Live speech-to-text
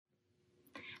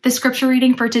The scripture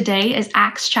reading for today is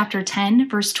Acts chapter 10,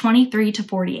 verse 23 to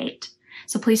 48.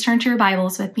 So please turn to your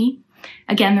Bibles with me.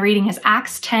 Again, the reading is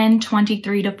Acts 10,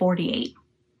 23 to 48.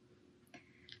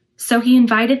 So he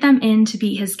invited them in to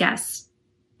be his guests.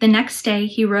 The next day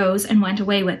he rose and went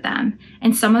away with them,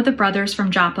 and some of the brothers from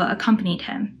Joppa accompanied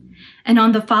him. And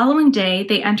on the following day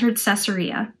they entered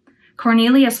Caesarea.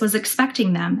 Cornelius was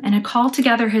expecting them and had called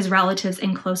together his relatives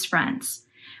and close friends.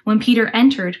 When Peter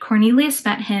entered, Cornelius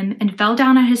met him and fell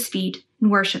down at his feet and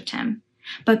worshipped him.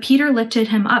 But Peter lifted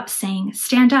him up, saying,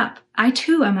 "Stand up, I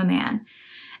too am a man."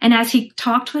 And as he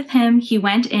talked with him, he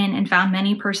went in and found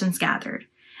many persons gathered.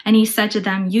 And he said to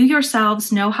them, "You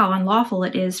yourselves know how unlawful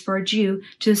it is for a Jew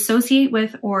to associate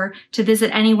with or to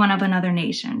visit anyone of another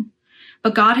nation.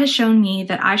 But God has shown me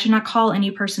that I should not call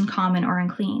any person common or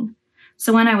unclean.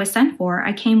 So when I was sent for,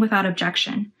 I came without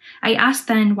objection. I asked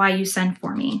then why you sent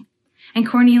for me. And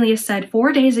Cornelius said,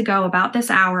 4 days ago about this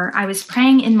hour, I was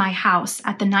praying in my house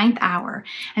at the 9th hour,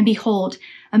 and behold,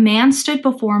 a man stood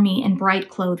before me in bright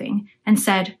clothing and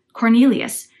said,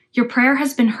 'Cornelius, your prayer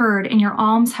has been heard and your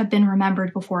alms have been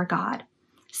remembered before God.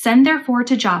 Send therefore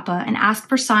to Joppa and ask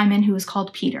for Simon, who is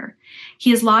called Peter.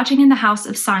 He is lodging in the house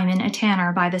of Simon, a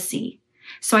tanner by the sea.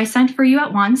 So I sent for you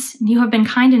at once, and you have been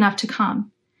kind enough to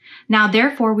come. Now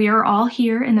therefore we are all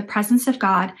here in the presence of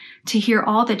God to hear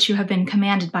all that you have been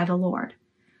commanded by the Lord.'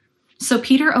 So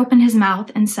Peter opened his mouth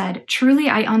and said, 'Truly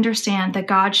I understand that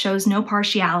God shows no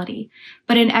partiality,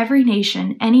 but in every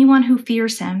nation anyone who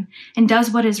fears him and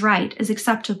does what is right is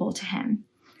acceptable to him.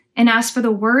 And as for the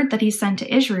word that he sent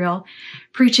to Israel,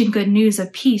 preaching good news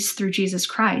of peace through Jesus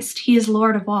Christ, he is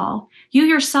Lord of all. You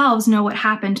yourselves know what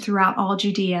happened throughout all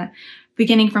Judea,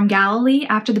 beginning from Galilee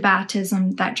after the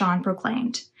baptism that John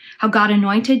proclaimed, how God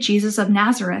anointed Jesus of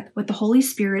Nazareth with the Holy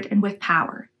Spirit and with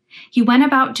power. He went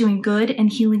about doing good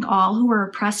and healing all who were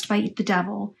oppressed by the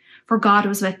devil, for God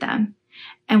was with them.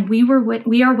 And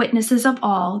we are witnesses of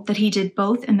all that he did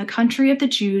both in the country of the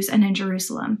Jews and in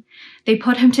Jerusalem. They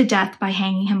put him to death by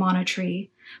hanging him on a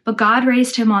tree. But God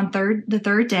raised him on the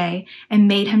third day and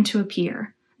made him to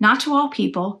appear, not to all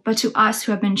people, but to us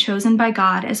who have been chosen by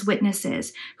God as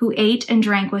witnesses, who ate and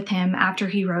drank with him after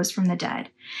he rose from the dead.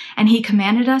 And he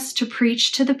commanded us to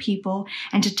preach to the people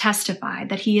and to testify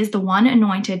that he is the one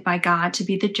anointed by God to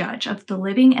be the judge of the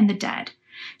living and the dead.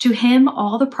 To him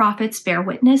all the prophets bear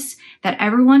witness that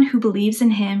everyone who believes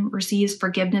in him receives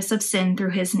forgiveness of sin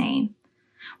through his name."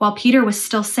 While Peter was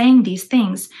still saying these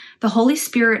things, the Holy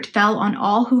Spirit fell on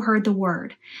all who heard the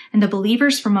word, and the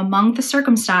believers from among the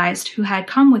circumcised who had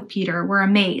come with Peter were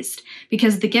amazed,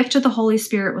 because the gift of the Holy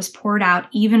Spirit was poured out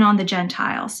even on the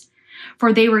Gentiles.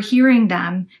 For they were hearing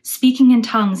them speaking in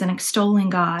tongues and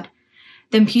extolling God.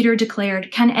 Then Peter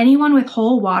declared, "Can anyone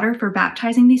withhold water for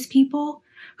baptizing these people,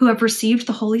 who have received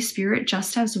the Holy Spirit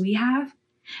just as we have?"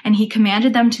 And he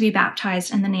commanded them to be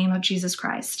baptized in the name of Jesus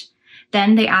Christ.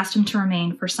 Then they asked him to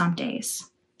remain for some days.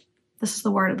 This is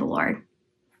the word of the Lord.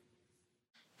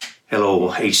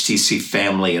 Hello, HTC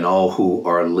family and all who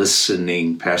are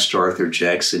listening. Pastor Arthur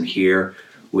Jackson here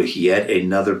with yet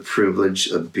another privilege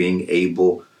of being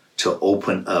able to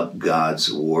open up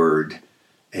God's word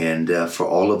and for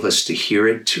all of us to hear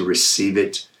it, to receive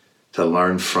it, to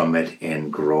learn from it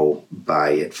and grow by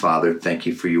it. Father, thank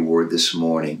you for your word this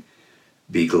morning.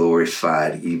 Be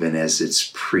glorified even as it's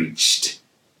preached.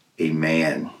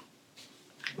 Amen.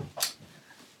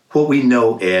 What we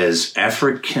know as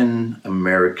African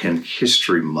American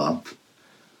History Month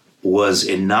was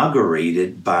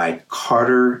inaugurated by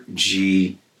Carter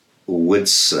G.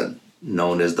 Woodson,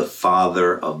 known as the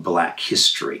father of Black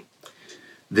history.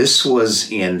 This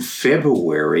was in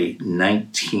February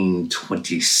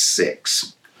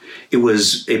 1926.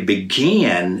 It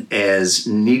began as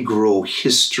Negro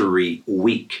History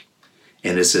Week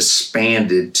and is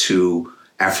expanded to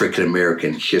African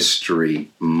American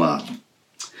History Month.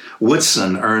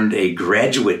 Woodson earned a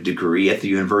graduate degree at the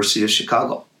University of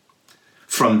Chicago.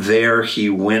 From there, he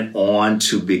went on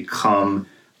to become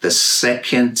the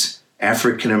second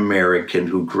African American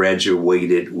who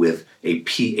graduated with a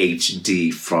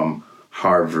PhD from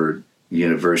Harvard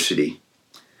University.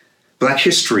 Black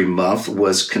History Month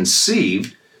was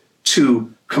conceived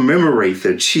to commemorate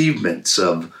the achievements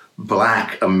of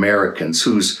Black Americans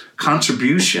whose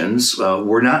contributions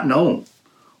were not known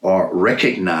or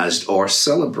recognized or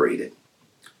celebrated.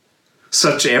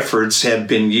 Such efforts have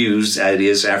been used, that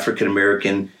is, African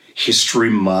American History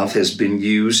Month has been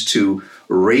used to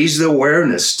raise the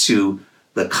awareness to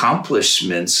the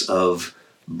accomplishments of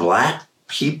Black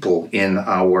people in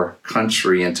our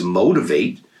country and to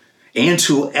motivate and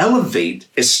to elevate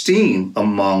esteem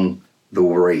among the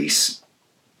race.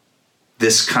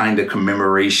 This kind of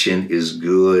commemoration is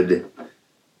good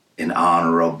and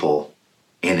honorable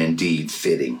and indeed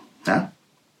fitting.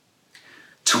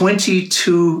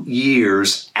 22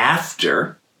 years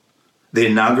after the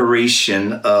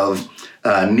inauguration of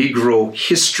Negro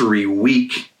History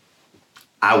Week,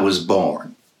 I was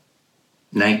born.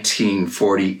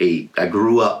 1948. I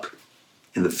grew up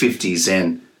in the 50s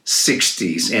and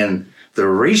 60s, and the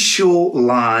racial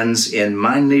lines in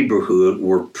my neighborhood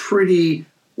were pretty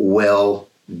well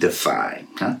defined.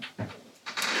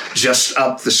 Just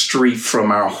up the street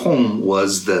from our home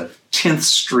was the 10th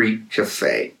Street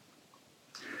Cafe.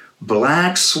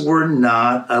 Blacks were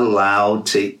not allowed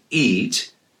to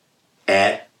eat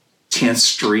at 10th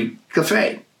Street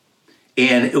Cafe.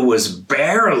 And it was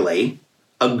barely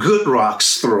a good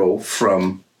rock's throw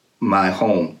from my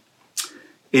home.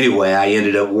 Anyway, I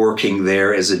ended up working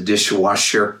there as a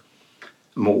dishwasher,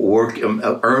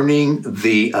 earning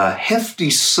the hefty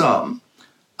sum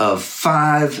of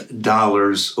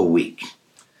 $5 a week.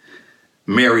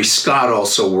 Mary Scott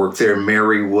also worked there.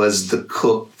 Mary was the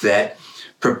cook that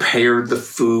prepared the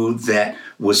food that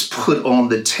was put on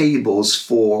the tables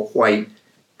for white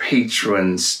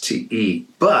patrons to eat.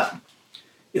 But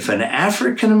if an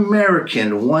African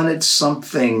American wanted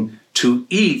something to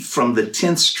eat from the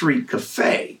 10th Street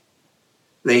Cafe,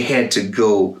 they had to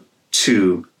go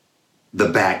to the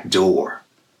back door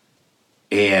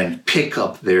and pick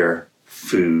up their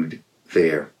food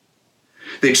there.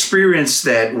 The experience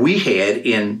that we had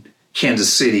in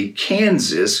Kansas City,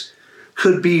 Kansas,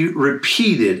 could be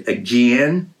repeated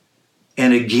again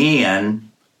and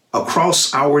again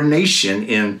across our nation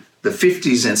in the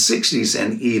 50s and 60s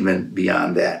and even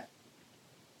beyond that.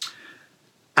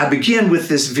 I begin with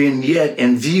this vignette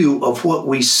in view of what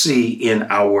we see in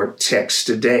our text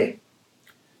today.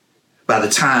 By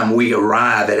the time we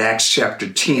arrive at Acts chapter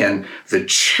 10, the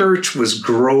church was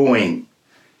growing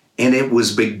and it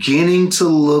was beginning to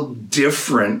look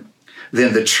different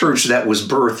than the church that was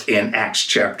birthed in Acts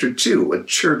chapter 2, a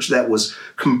church that was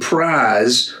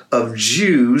comprised of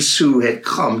Jews who had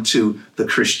come to the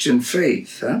Christian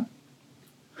faith.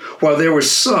 While there were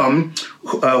some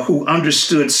who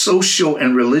understood social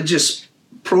and religious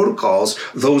protocols,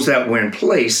 those that were in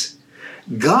place,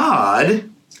 God,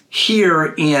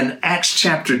 here in Acts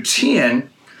chapter 10,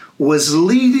 was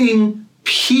leading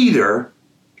Peter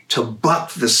to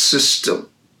buck the system.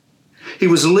 He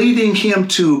was leading him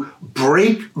to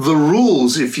break the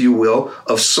rules, if you will,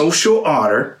 of social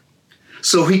order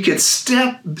so he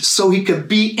could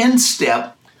be in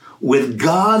step with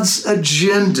God's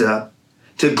agenda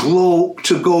to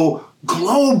go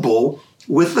global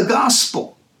with the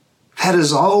gospel. That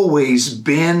has always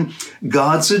been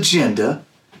God's agenda,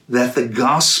 that the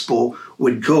gospel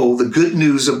would go, the good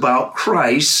news about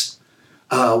Christ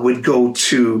would go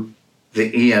to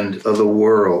the end of the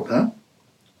world.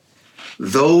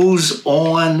 Those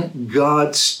on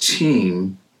God's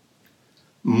team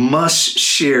must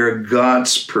share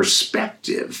God's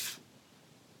perspective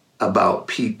about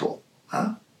people.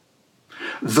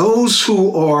 Those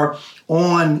who are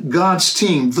on God's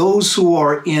team, those who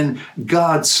are in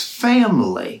God's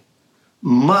family,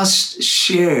 must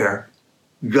share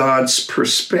God's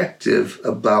perspective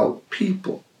about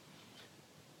people.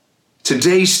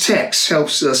 Today's text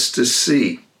helps us to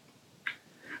see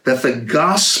that the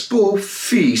gospel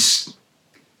feast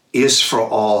is for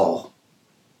all,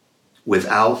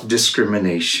 without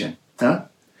discrimination. That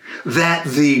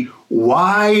the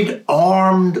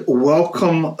wide-armed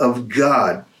welcome of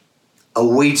God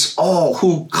awaits all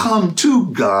who come to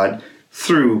God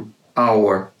through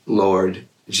our Lord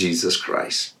Jesus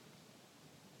Christ.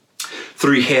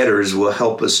 3 headers will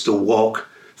help us to walk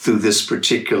through this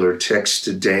particular text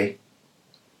today.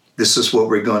 This is what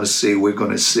we're going to see. We're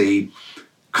going to see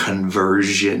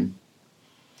conversion.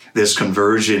 There's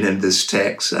conversion in this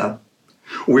text.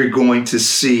 We're going to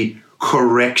see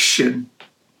correction.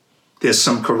 There's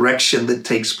some correction that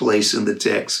takes place in the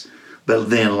text. But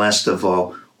then, last of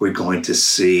all, we're going to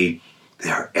see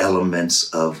there are elements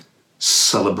of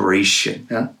celebration.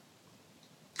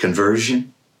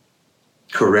 Conversion,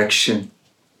 correction,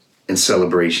 and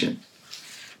celebration.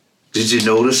 Did you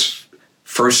notice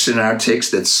first in our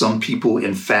text that some people,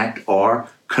 in fact, are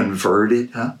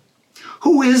converted?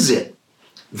 Who is it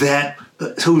that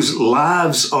whose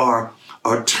lives are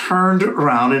turned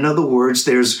around? In other words,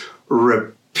 there's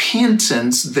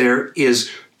repentance, there is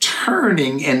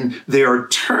turning, and they are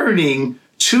turning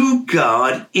to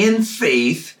God in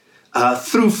faith,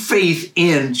 through faith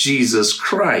in Jesus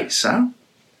Christ.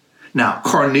 Now,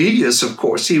 Cornelius, of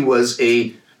course, he was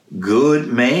a good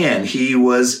man. He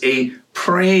was a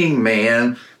praying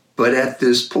man, but at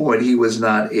this point, he was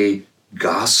not a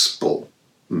gospel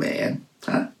man.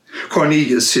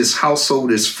 Cornelius, his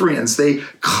household, his friends, they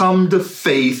come to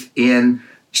faith in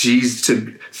Jesus,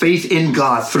 to faith in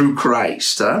God through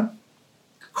Christ.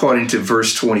 According to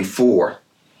verse 24,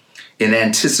 in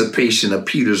anticipation of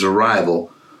Peter's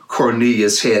arrival,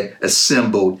 Cornelius had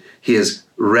assembled his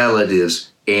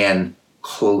relatives and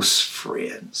close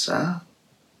friends.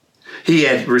 He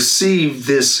had received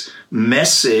this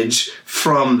message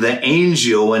from the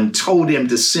angel and told him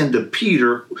to send to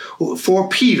Peter,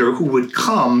 who would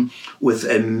come with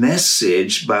a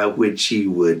message by which he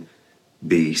would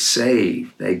be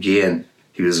saved. Again,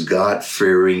 he was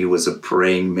God-fearing. He was a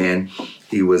praying man.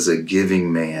 He was a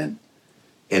giving man.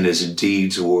 And his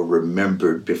deeds were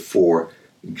remembered before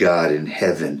God in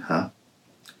heaven.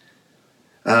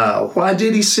 Why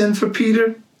did he send for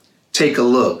Peter? Take a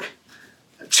look.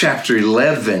 Chapter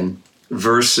 11,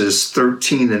 verses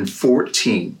 13 and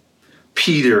 14.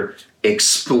 Peter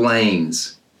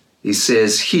explains. He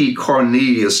says,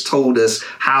 Cornelius, told us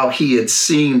how he had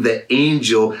seen the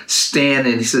angel stand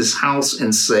in his house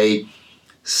and say,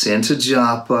 send to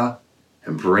Joppa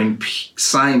and bring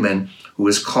Simon, who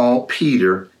is called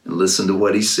Peter, and listen to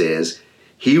what he says.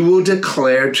 He will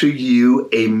declare to you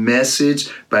a message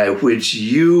by which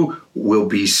you will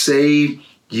be saved,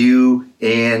 you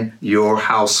and your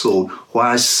household.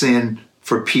 Why send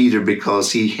for Peter?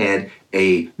 Because he had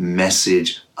a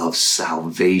message of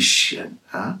salvation.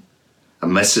 A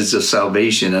message of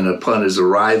salvation. And upon his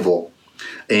arrival,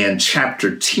 in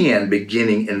chapter 10,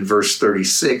 beginning in verse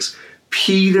 36,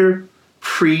 Peter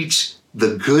preached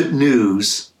the good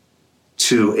news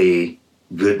to a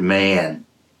good man.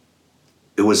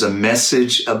 It was a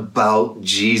message about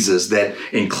Jesus that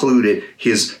included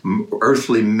his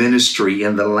earthly ministry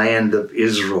in the land of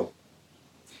Israel,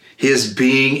 his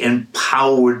being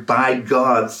empowered by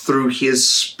God through his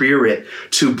Spirit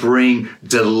to bring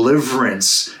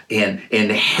deliverance and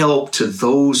help to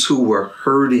those who were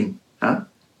hurting.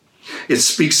 It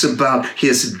speaks about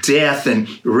his death and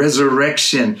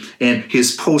resurrection and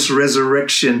his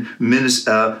post-resurrection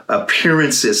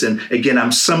appearances. And again,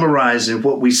 I'm summarizing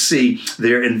what we see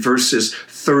there in verses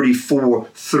 34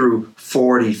 through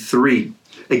 43.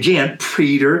 Again,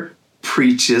 Peter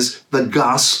preaches the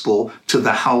gospel to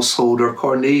the household of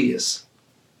Cornelius.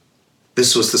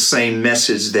 This was the same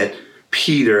message that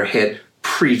Peter had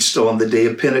preached on the day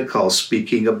of Pentecost,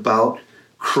 speaking about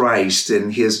Christ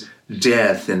and his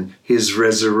death and his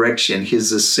resurrection,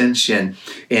 his ascension,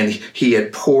 and he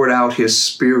had poured out his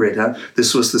Spirit.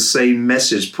 This was the same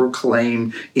message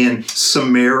proclaimed in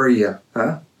Samaria.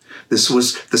 This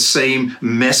was the same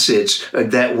message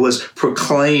that was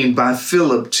proclaimed by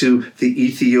Philip to the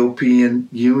Ethiopian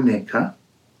eunuch.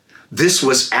 This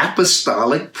was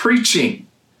apostolic preaching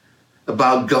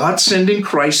about God sending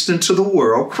Christ into the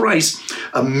world, Christ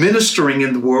ministering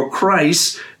in the world,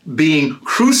 Christ being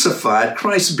crucified,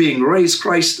 Christ being raised,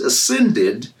 Christ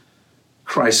ascended,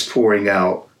 Christ pouring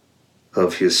out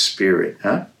of his Spirit.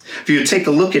 If you take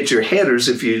a look at your headers,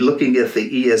 if you're looking at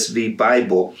the ESV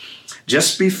Bible,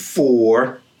 just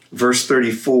before verse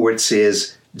 34, it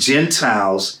says,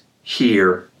 Gentiles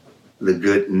hear the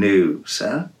good news.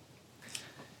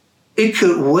 It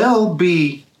could well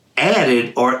be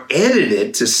added or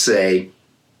edited to say,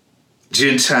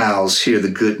 Gentiles hear the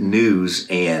good news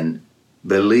and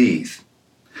believe,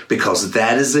 because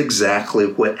that is exactly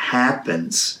what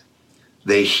happens.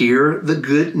 They hear the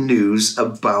good news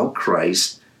about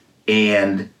Christ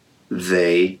and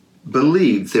they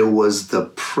believe. There was the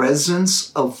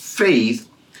presence of faith,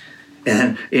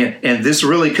 and this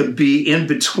really could be in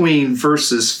between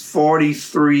verses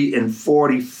 43 and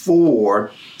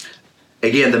 44.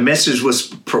 Again, the message was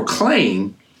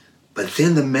proclaimed, but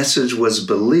then the message was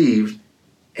believed,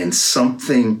 and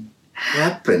something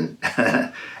happened.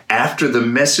 After the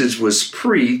message was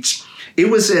preached, it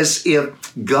was as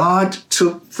if God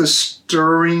took the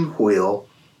steering wheel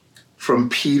from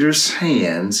Peter's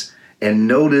hands, and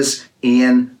notice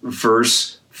in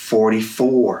verse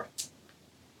 44,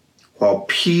 while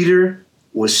Peter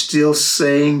was still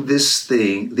saying these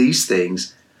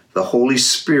things, the Holy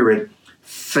Spirit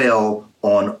fell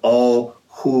on all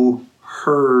who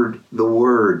heard the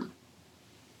word.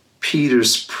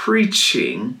 Peter's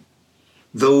preaching,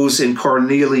 those in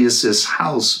Cornelius's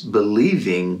house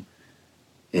believing,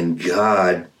 in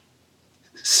God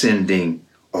sending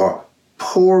or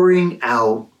pouring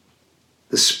out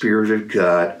the Spirit of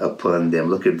God upon them.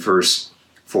 Look at verse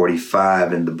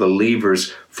 45. And the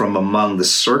believers from among the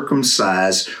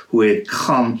circumcised who had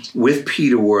come with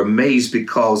Peter were amazed,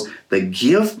 because the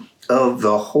gift of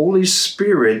the Holy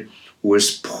Spirit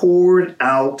was poured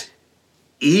out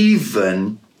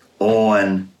even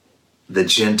on the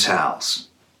Gentiles.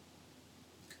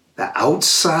 the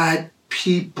outside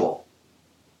people,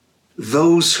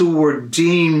 those who were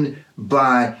deemed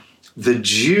by the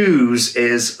Jews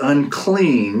as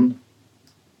unclean,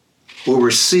 were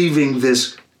receiving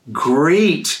this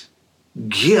great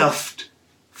gift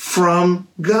from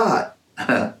God.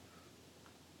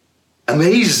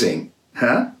 Amazing,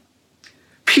 huh?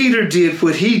 Peter did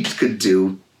what he could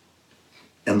do,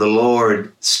 and the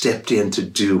Lord stepped in to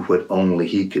do what only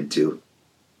he could do.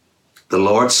 The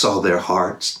Lord saw their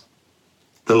hearts.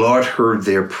 The Lord heard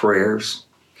their prayers.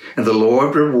 And the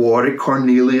Lord rewarded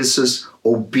Cornelius'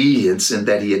 obedience in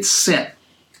that he had sent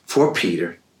for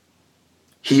Peter.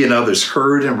 He and others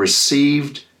heard and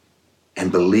received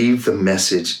and believed the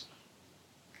message,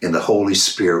 and the Holy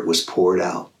Spirit was poured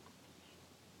out,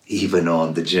 even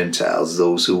on the Gentiles,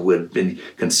 those who would have been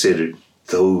considered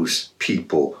those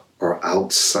people or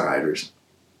outsiders.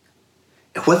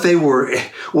 And what the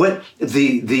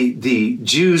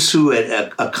Jews who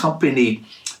had accompanied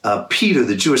Peter,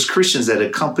 the Jewish Christians that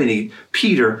accompanied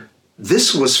Peter,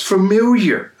 this was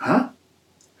familiar, huh?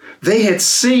 They had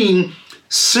seen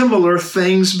similar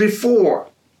things before.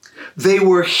 They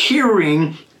were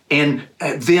hearing and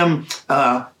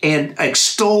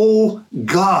extol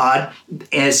God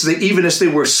even as they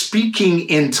were speaking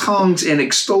in tongues and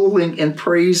extolling and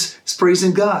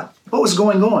praising God. What was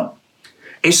going on?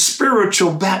 A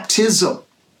spiritual baptism,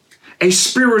 a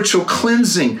spiritual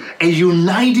cleansing, a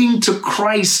uniting to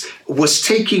Christ was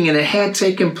taking and it had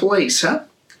taken place, huh?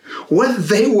 What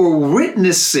they were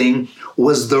witnessing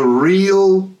was the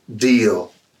real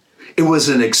deal. It was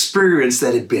an experience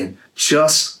that had been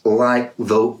just like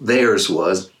theirs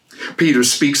was. Peter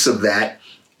speaks of that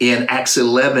in Acts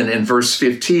 11 and verse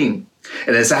 15.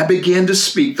 And as I began to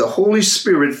speak, the Holy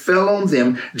Spirit fell on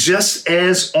them just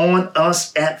as on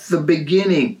us at the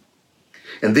beginning.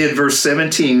 And then verse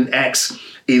 17, Acts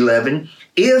 11,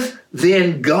 if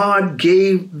then God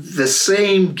gave the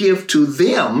same gift to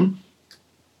them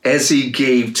as he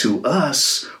gave to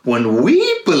us when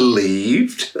we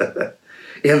believed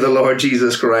in the Lord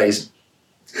Jesus Christ,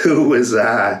 who was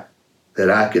I that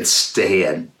I could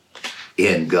stand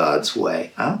in God's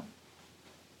way, huh?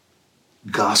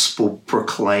 Gospel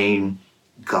proclaimed,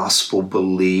 gospel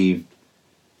believed,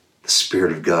 the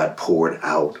Spirit of God poured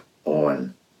out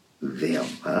on them,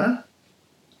 huh?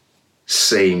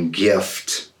 Same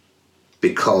gift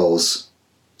because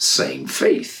same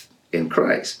faith in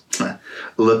Christ.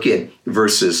 Look at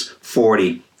verses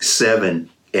 47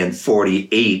 and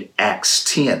 48,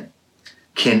 Acts 10.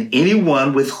 Can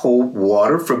anyone withhold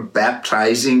water from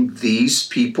baptizing these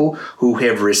people who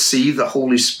have received the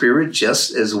Holy Spirit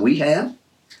just as we have?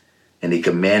 And he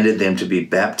commanded them to be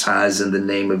baptized in the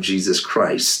name of Jesus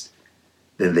Christ.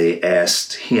 Then they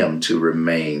asked him to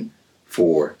remain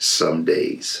for some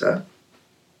days. Huh?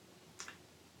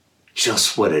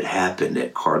 Just what had happened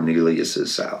at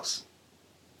Cornelius' house.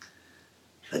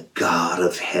 The God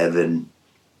of heaven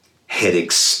had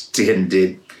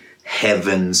extended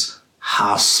heaven's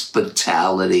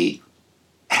hospitality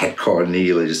at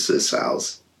Cornelius'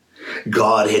 house.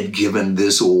 God had given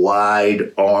this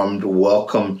wide-armed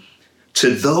welcome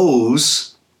to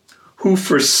those who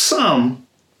for some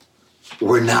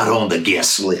were not on the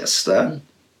guest list. Huh?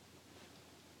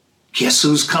 Guess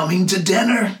who's coming to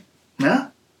dinner? Huh?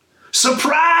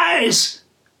 Surprise!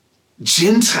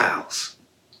 Gentiles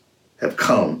have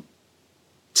come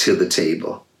to the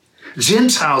table.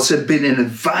 Gentiles have been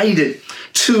invited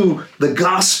to the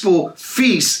gospel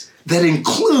feast that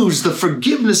includes the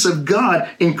forgiveness of God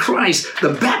in Christ,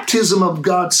 the baptism of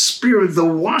God's Spirit, the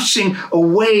washing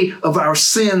away of our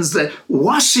sins, that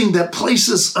washing that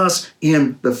places us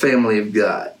in the family of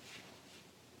God.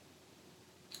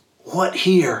 What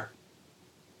here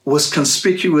was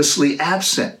conspicuously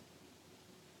absent?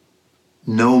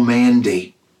 No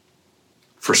mandate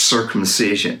for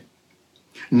circumcision,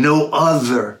 no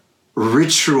other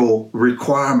ritual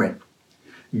requirement.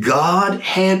 God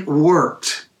had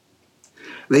worked.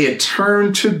 They had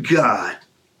turned to God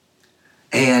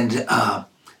and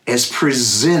as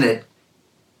presented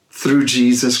through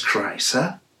Jesus Christ.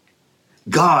 Huh?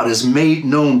 God is made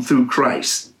known through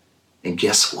Christ. And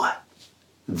guess what?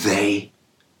 They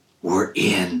were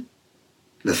in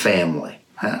the family.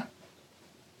 Huh?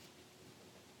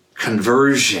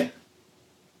 Conversion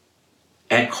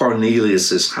at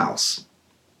Cornelius' house.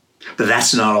 But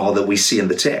that's not all that we see in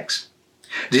the text.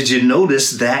 Did you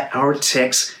notice that our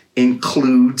text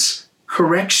includes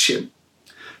correction?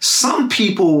 Some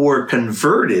people were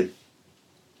converted,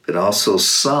 but also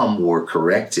some were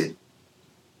corrected.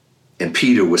 And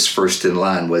Peter was first in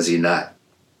line, was he not?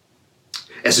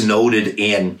 As noted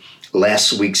in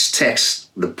last week's text,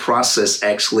 the process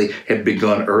actually had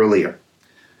begun earlier.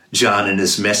 John in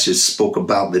his message spoke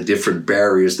about the different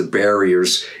barriers. The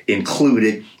barriers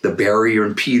included the barrier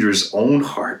in Peter's own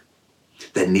heart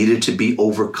that needed to be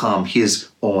overcome, his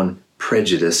own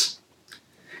prejudice.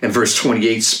 In verse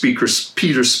 28,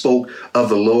 Peter spoke of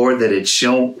the Lord that had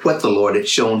shown what the Lord had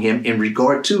shown him in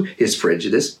regard to his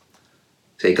prejudice.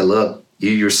 Take a look.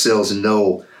 You yourselves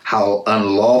know how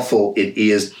unlawful it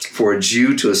is for a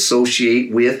Jew to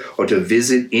associate with or to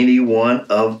visit anyone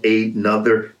of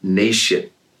another nation.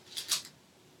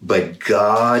 But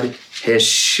God has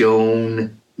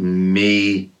shown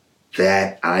me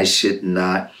that I should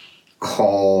not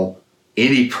call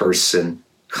any person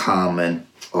common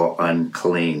or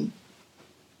unclean.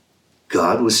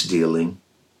 God was dealing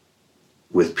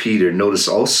with Peter. Notice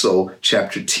also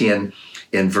chapter 10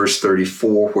 in verse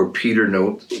 34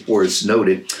 where it's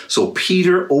noted, so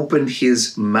Peter opened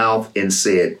his mouth and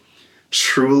said,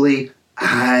 truly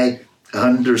I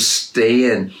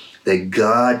understand that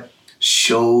God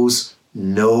shows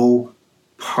no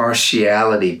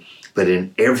partiality, but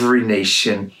in every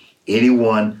nation,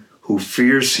 anyone who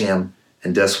fears him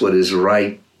and does what is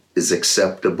right is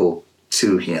acceptable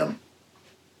to him.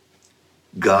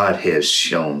 God has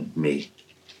shown me,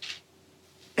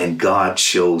 and God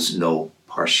shows no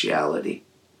partiality.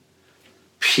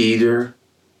 Peter,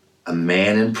 a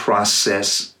man in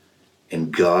process,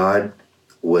 and God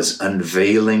was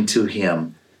unveiling to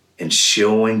him and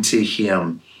showing to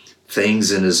him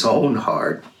things in his own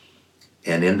heart.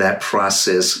 And in that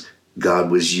process,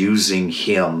 God was using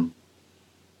him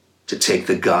to take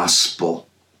the gospel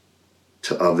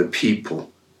to other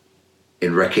people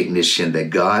in recognition that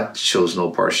God shows no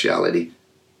partiality.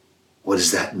 What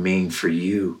does that mean for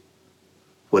you?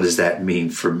 What does that mean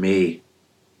for me?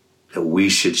 That we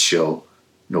should show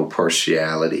no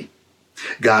partiality.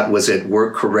 God was at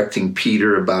work correcting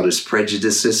Peter about his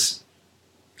prejudices.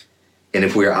 And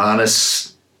if we're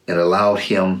honest and allow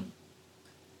him,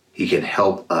 he can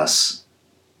help us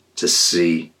to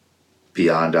see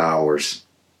beyond ours.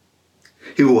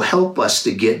 He will help us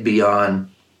to get beyond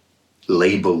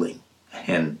labeling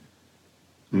and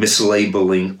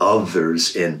mislabeling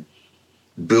others and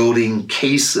building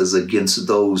cases against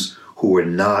those who are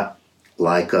not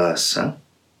like us.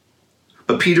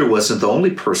 But Peter wasn't the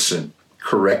only person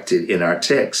corrected in our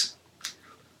text.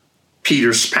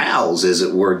 Peter's pals, as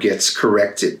it were, gets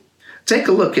corrected. Take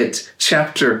a look at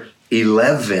chapter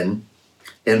 11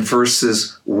 and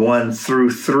verses 1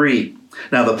 through 3.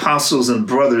 Now the apostles and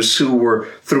brothers who were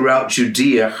throughout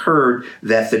Judea heard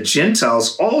that the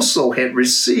Gentiles also had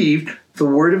received the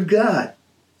word of God.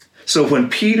 So when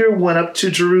Peter went up to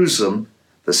Jerusalem,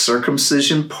 the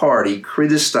circumcision party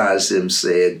criticized him,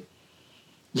 said,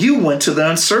 "You went to the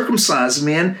uncircumcised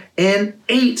men and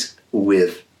ate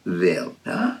with them."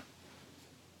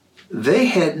 They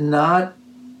had not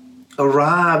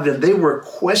arrived, and they were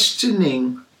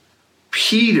questioning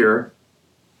Peter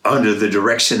under the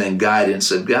direction and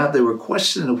guidance of God. They were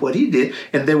questioning what he did,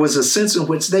 and there was a sense in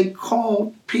which they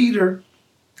called Peter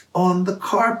on the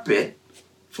carpet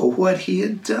for what he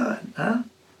had done.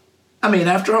 I mean,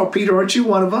 after all, Peter, aren't you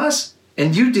one of us?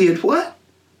 And you did what?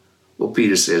 Well,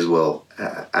 Peter says, well,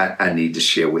 I need to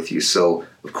share with you. So,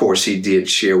 of course, he did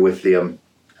share with them.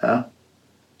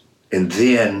 And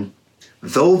then,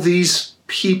 though these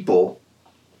people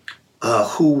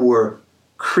who were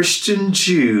Christian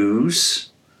Jews,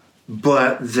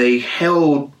 but they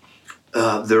held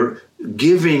their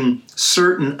giving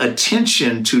certain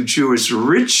attention to Jewish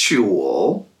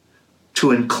ritual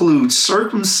to include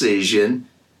circumcision,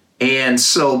 and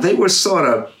so they were sort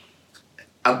of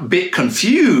a bit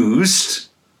confused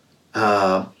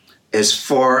as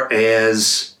far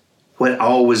as what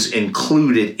all was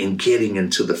included in getting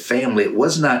into the family. It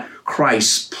was not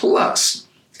Christ plus.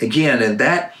 Again, and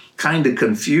that kind of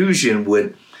confusion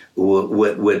would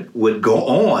go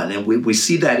on, and we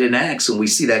see that in Acts, and we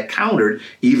see that countered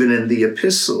even in the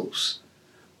epistles.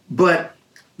 But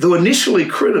though initially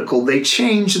critical, they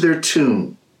changed their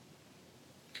tune.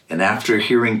 And after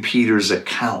hearing Peter's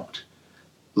account,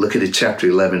 look at it, chapter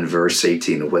 11, verse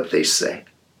 18 of what they say.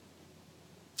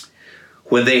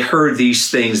 When they heard these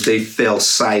things, they fell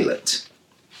silent,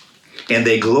 and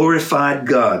they glorified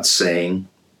God, saying,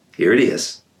 here it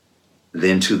is,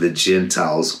 then to the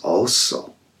Gentiles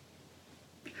also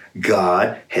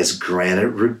God has granted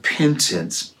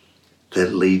repentance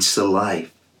that leads to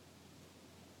life.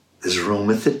 There's room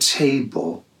at the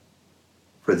table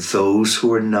for those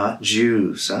who are not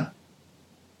Jews.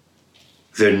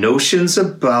 Their notions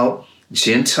about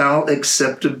Gentile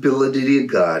acceptability to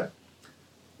God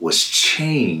was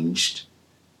changed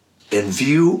in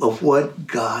view of what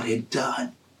God had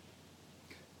done.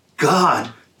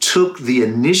 God took the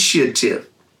initiative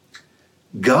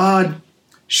God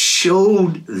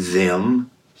showed them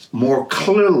more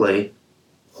clearly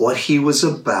what he was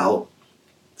about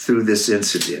through this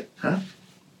incident.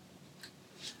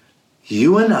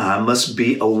 You and I must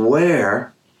be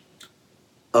aware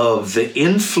of the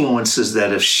influences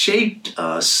that have shaped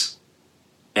us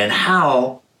and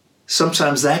how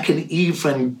sometimes that can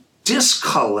even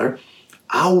discolor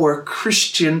our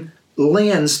Christian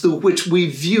lens through which we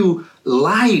view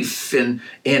life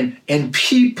and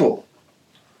people.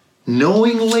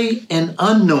 Knowingly and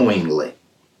unknowingly,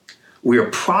 we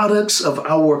are products of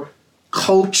our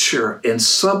culture and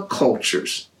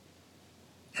subcultures.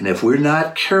 And if we're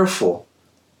not careful,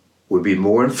 we'll be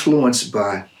more influenced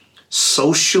by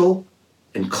social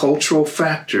and cultural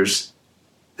factors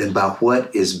than by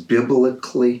what is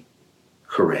biblically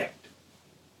correct.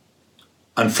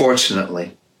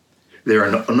 Unfortunately, there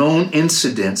are known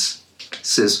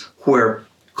incidences where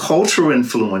cultural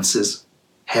influences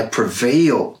have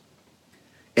prevailed,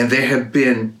 and there have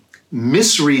been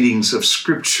misreadings of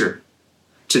Scripture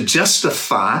to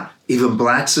justify even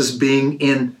blacks as being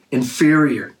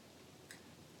inferior.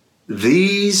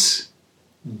 These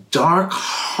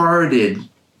dark-hearted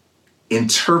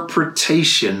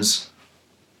interpretations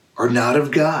are not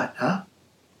of God.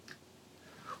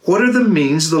 What are the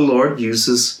means the Lord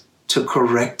uses to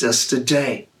correct us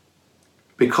today?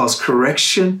 Because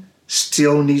correction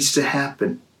still needs to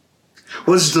happen.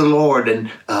 What does the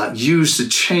Lord use to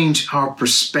change our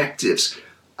perspectives?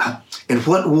 In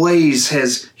what ways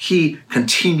has he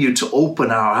continued to open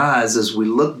our eyes as we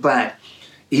look back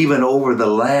even over the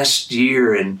last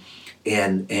year and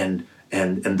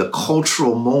the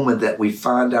cultural moment that we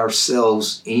find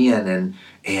ourselves in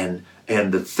and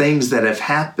the things that have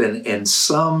happened, and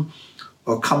some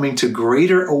are coming to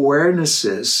greater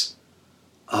awarenesses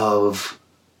of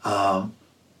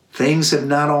things have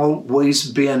not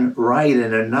always been right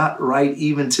and are not right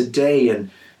even today,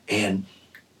 and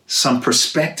some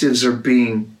perspectives are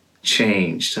being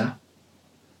changed.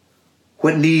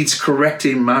 What needs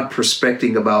correcting my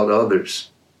perspective about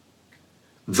others?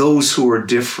 Those who are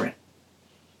different.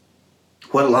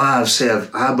 What lives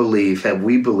have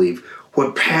we believed?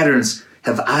 What patterns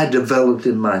have I developed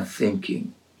in my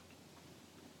thinking?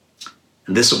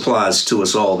 And this applies to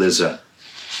us all. There's a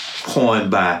poem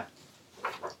by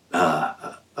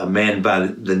a man by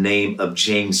the name of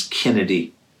James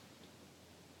Kennedy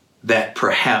that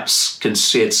perhaps can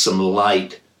shed some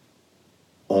light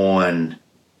on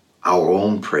our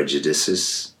own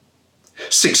prejudices.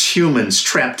 6 humans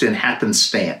trapped in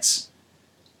happenstance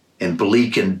and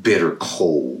bleak and bitter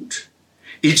cold.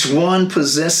 Each one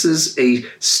possesses a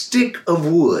stick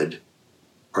of wood,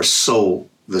 or so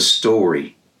the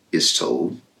story is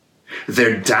told.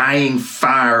 Their dying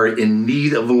fire in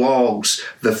need of logs,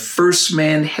 the first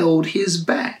man held his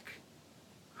back.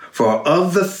 For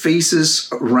of the faces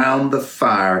around the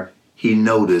fire, he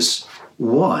noticed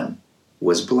one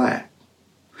was black.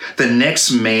 The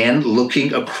next man,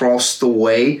 looking across the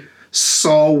way,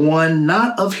 saw one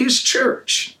not of his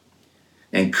church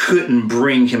and couldn't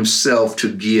bring himself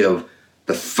to give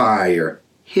the fire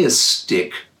his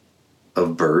stick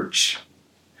of birch.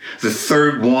 The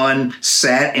third one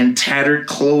sat in tattered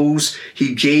clothes.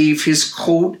 He gave his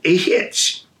coat a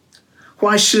hitch.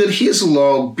 Why should his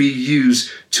log be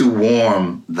used to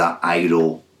warm the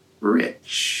idle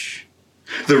rich?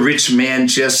 The rich man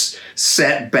just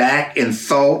sat back and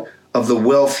thought of the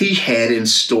wealth he had in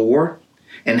store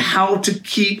and how to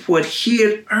keep what he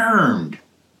had earned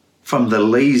from the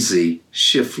lazy,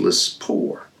 shiftless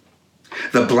poor.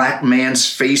 The black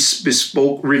man's face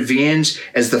bespoke revenge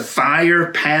as the fire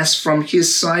passed from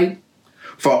his sight,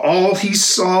 for all he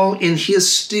saw in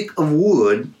his stick of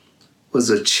wood was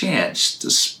a chance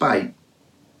to spite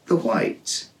the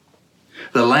white.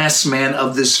 The last man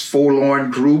of this forlorn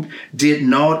group did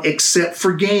naught except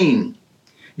for gain.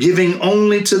 Giving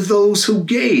only to those who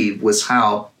gave was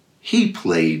how he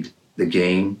played the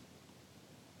game.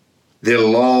 Their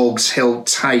logs held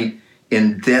tight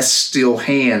in death's still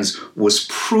hands was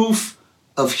proof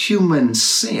of human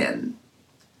sin.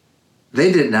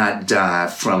 They did not die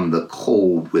from the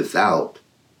cold without.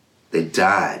 They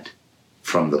died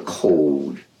from the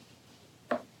cold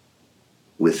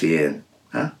within.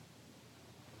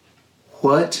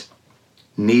 What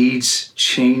needs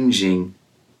changing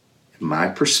in my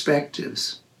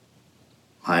perspectives,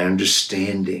 my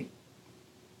understanding?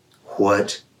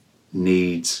 What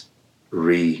needs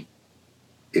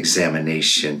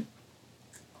re-examination?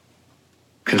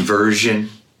 Conversion,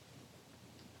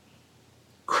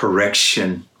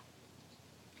 correction,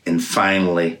 and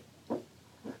finally,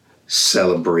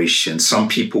 celebration. Some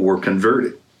people were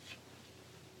converted.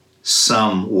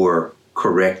 Some were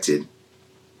corrected.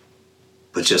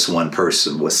 but just one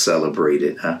person was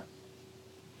celebrated.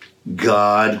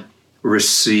 God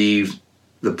received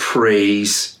the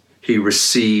praise. He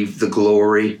received the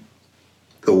glory.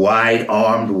 The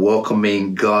wide-armed,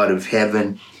 welcoming God of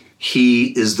heaven, he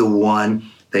is the one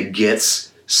that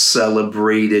gets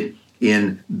celebrated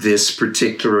in this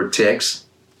particular text.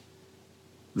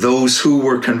 Those who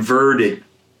were converted,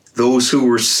 those who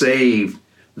were saved,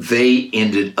 they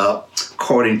ended up,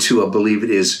 according to, I believe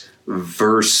it is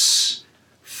verse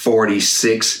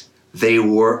 46, they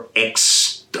were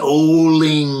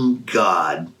extolling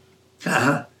God.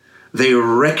 They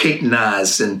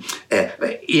recognized and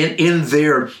in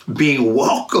their being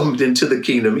welcomed into the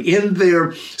kingdom, in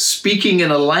their speaking in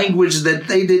a language that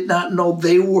they did not know,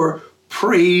 they were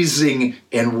praising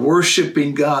and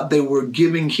worshiping God. They were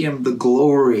giving him the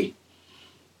glory.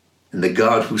 And the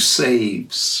God who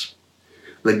saves,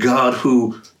 the God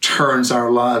who turns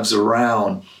our lives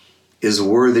around is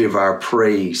worthy of our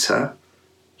praise.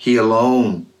 He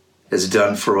alone has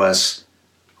done for us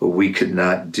what we could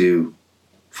not do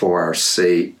for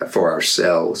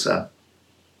ourselves.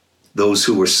 Those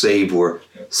who were saved were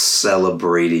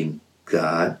celebrating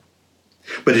God.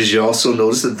 But as you also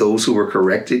notice that those who were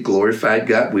corrected glorified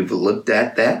God. We've looked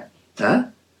at that.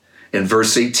 In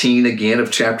verse 18 again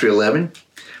of chapter 11,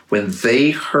 when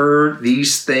they heard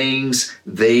these things,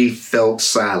 they felt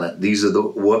silent. These are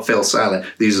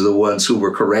the ones who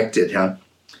were corrected.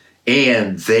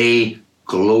 And they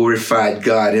glorified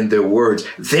God in their words.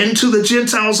 Then to the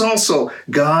Gentiles also,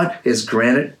 God has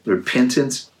granted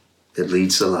repentance that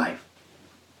leads to life.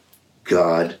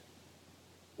 God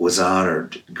was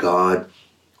honored. God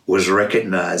was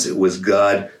recognized. It was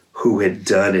God who had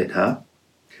done it.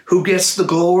 Who gets the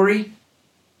glory?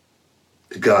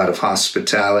 The God of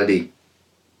hospitality,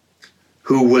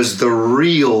 who was the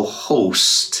real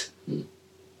host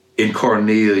in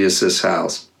Cornelius's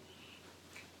house.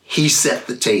 He set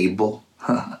the table.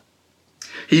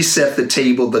 He set the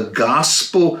table. The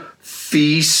gospel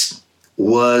feast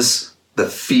was the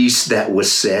feast that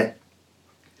was set.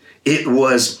 It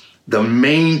was the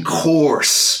main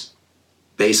course,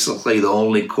 basically the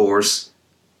only course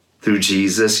through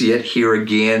Jesus. Yet here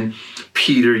again,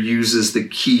 Peter uses the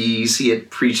keys. He had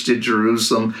preached at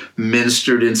Jerusalem,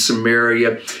 ministered in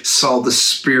Samaria, saw the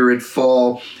Spirit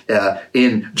fall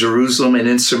in Jerusalem and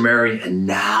in Samaria, and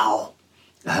now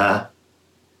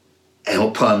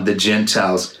upon the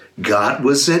Gentiles, God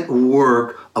was at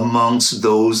work amongst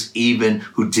those even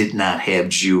who did not have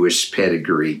Jewish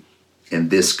pedigree. And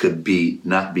this could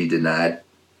not be denied.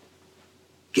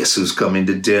 Guess who's coming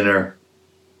to dinner?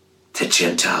 The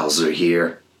Gentiles are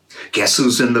here. Guess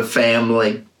who's in the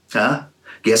family?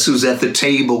 Guess who's at the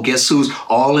table? Guess who's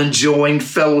all enjoying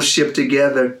fellowship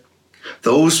together?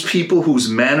 Those people whose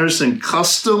manners and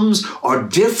customs are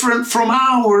different from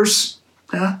ours.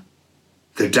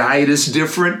 Their diet is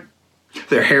different.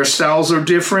 Their hairstyles are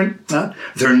different.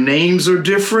 Their names are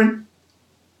different.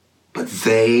 But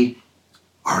they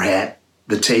are at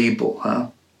the table.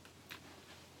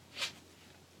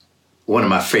 One of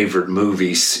my favorite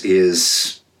movies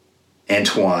is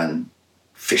Antwone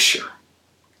Fisher.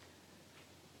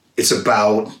 It's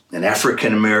about an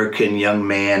African-American young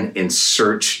man in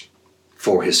search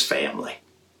for his family.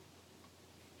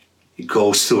 He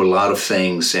goes through a lot of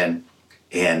things, and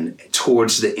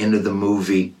towards the end of the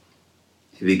movie,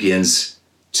 he begins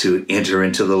to enter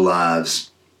into the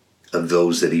lives of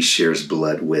those that he shares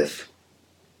blood with.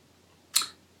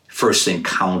 First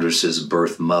encounters his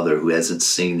birth mother, who hasn't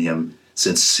seen him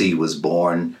since he was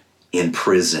born, in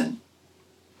prison.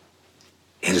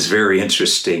 And it's very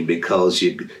interesting because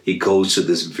he goes to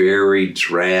this very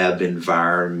drab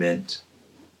environment.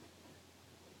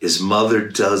 His mother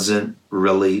doesn't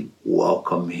really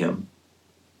welcome him.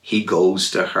 He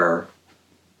goes to her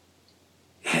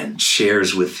and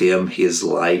shares with him his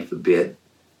life a bit.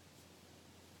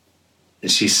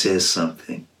 And she says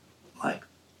something like,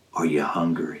 "Are you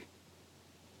hungry?"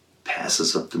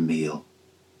 Passes up the meal,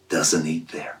 doesn't eat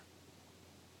there.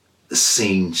 The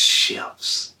scene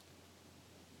shifts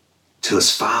to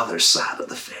his father's side of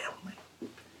the family.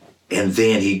 And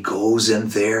then he goes in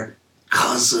there,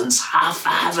 cousins, high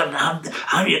five, and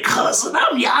I'm your cousin,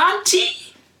 I'm your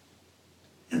auntie.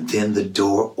 And then the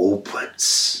door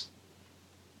opens,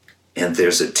 and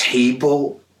there's a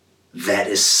table that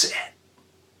is set.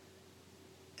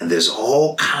 And there's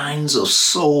all kinds of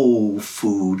soul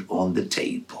food on the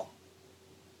table.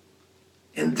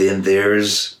 And then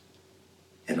there's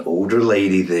an older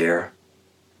lady there,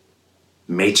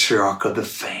 matriarch of the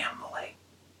family.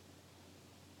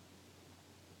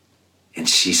 And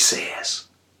she says,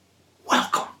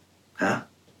 "Welcome,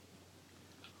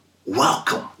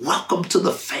 Welcome to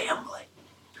the family.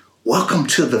 Welcome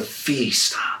to the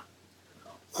feast.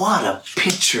 What a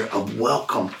picture of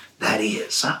welcome that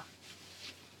is.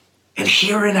 And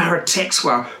here in our text,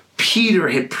 while Peter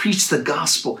had preached the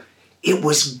gospel, it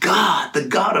was God, the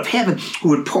God of heaven,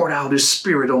 who had poured out his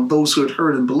Spirit on those who had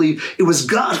heard and believed. It was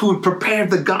God who had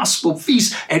prepared the gospel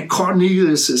feast at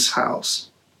Cornelius' house.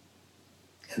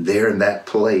 And there in that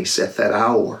place, at that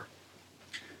hour,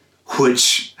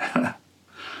 which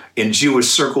in Jewish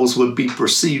circles would be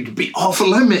perceived to be off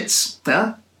limits,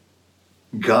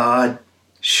 God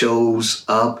shows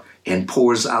up and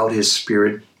pours out his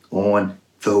Spirit on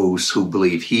those who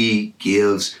believe. He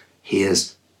gives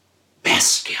his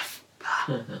best gift.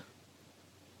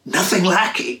 Nothing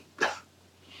lacking.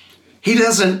 He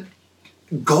doesn't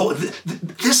go,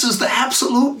 this is the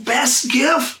absolute best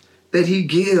gift that he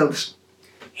gives.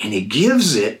 And he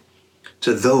gives it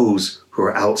to those who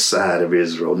are outside of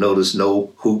Israel. Notice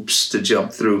no hoops to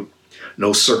jump through,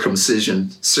 no circumcision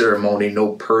ceremony,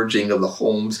 no purging of the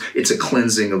homes. It's a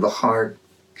cleansing of the heart.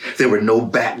 There were no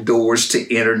back doors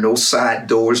to enter, no side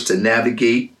doors to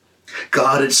navigate.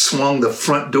 God had swung the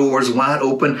front doors wide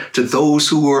open to those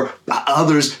who were by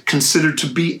others considered to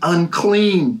be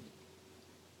unclean.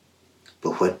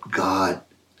 But what God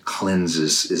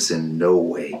cleanses is in no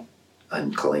way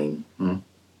unclean.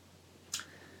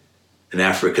 In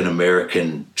African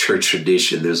American church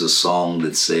tradition, there's a song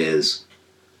that says,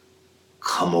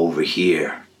 "Come over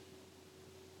here.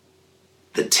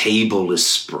 The table is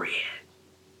spread,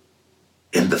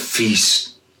 and the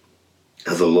feast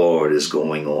of the Lord is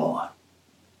going on."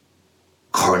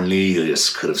 Cornelius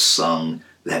could have sung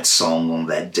that song on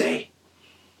that day.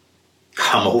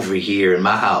 Come over here in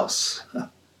my house.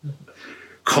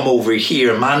 Come over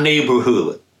here in my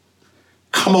neighborhood.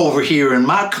 Come over here in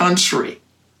my country.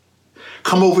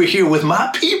 Come over here with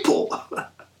my people.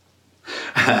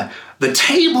 The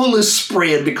table is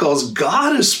spread because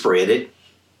God has spread it,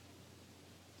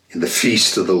 and the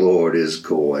feast of the Lord is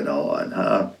going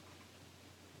on.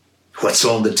 What's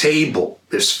on the table?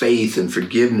 There's faith and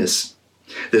forgiveness.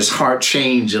 There's heart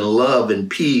change and love and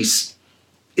peace.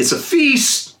 It's a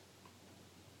feast,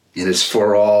 and it's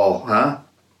for all.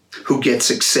 Who gets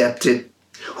accepted?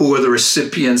 Who are the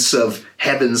recipients of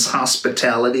heaven's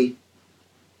hospitality?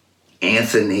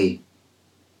 Anthony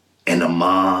and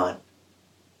Ahmad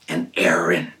and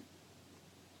Aaron,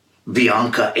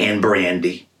 Bianca and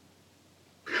Brandy,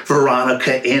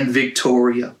 Veronica and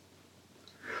Victoria,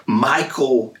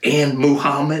 Michael and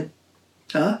Muhammad,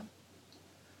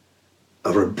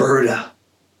 Roberta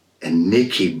and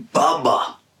Nikki,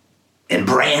 Bubba and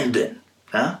Brandon,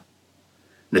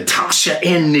 Natasha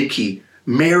and Nikki,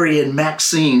 Mary and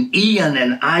Maxine, Ian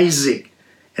and Isaac,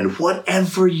 and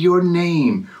whatever your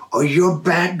name or your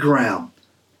background,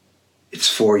 it's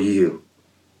for you.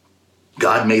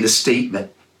 God made a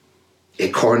statement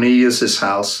at Cornelius'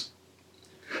 house.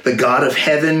 The God of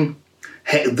heaven,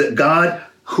 the God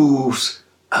who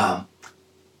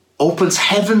opens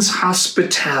heaven's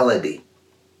hospitality.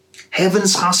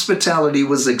 Heaven's hospitality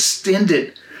was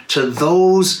extended to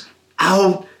those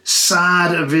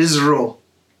outside of Israel,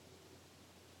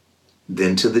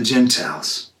 then to the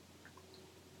Gentiles.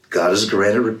 God has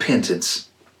granted repentance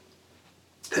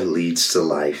that leads to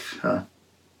life.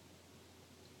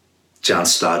 John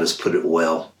Stott has put it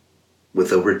well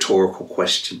with a rhetorical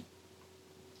question.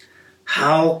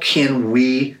 How can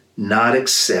we not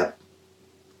accept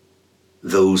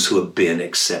those who have been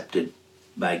accepted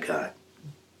by God?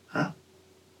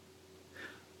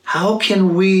 How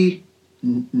can we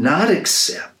not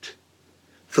accept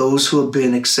those who have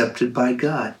been accepted by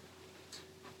God?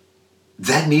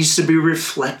 That needs to be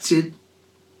reflected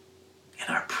in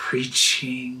our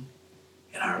preaching,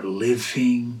 in our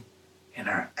living, in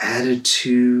our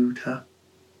attitude.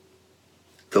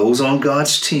 Those on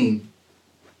God's team,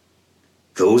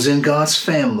 those in God's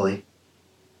family,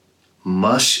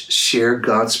 must share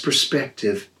God's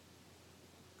perspective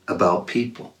about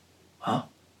people.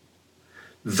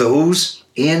 Those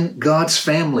in God's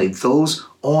family, those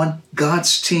on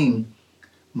God's team,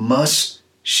 must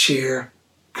share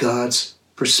God's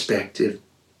perspective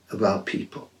about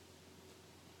people.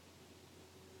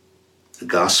 The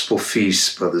gospel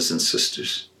feast, brothers and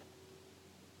sisters,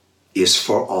 is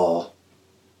for all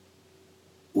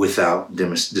without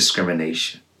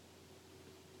discrimination.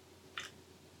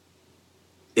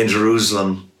 In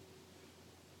Jerusalem,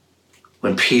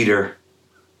 when Peter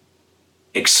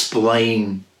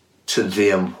explained to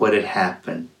them what had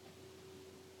happened,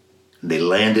 they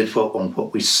landed on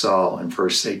what we saw in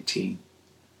verse 18.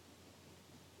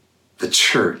 The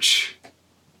church,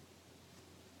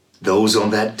 those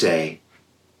on that day,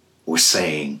 were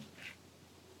saying,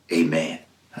 Amen.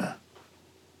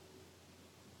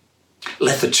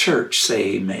 Let the church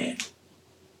say amen.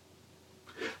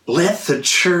 Let the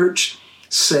church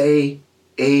say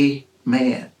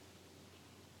amen.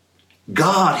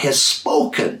 God has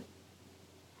spoken.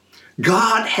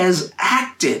 God has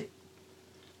acted.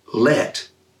 Let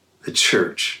the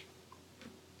church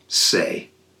say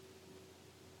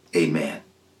amen.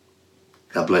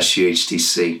 God bless you,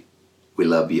 HTC. We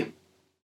love you.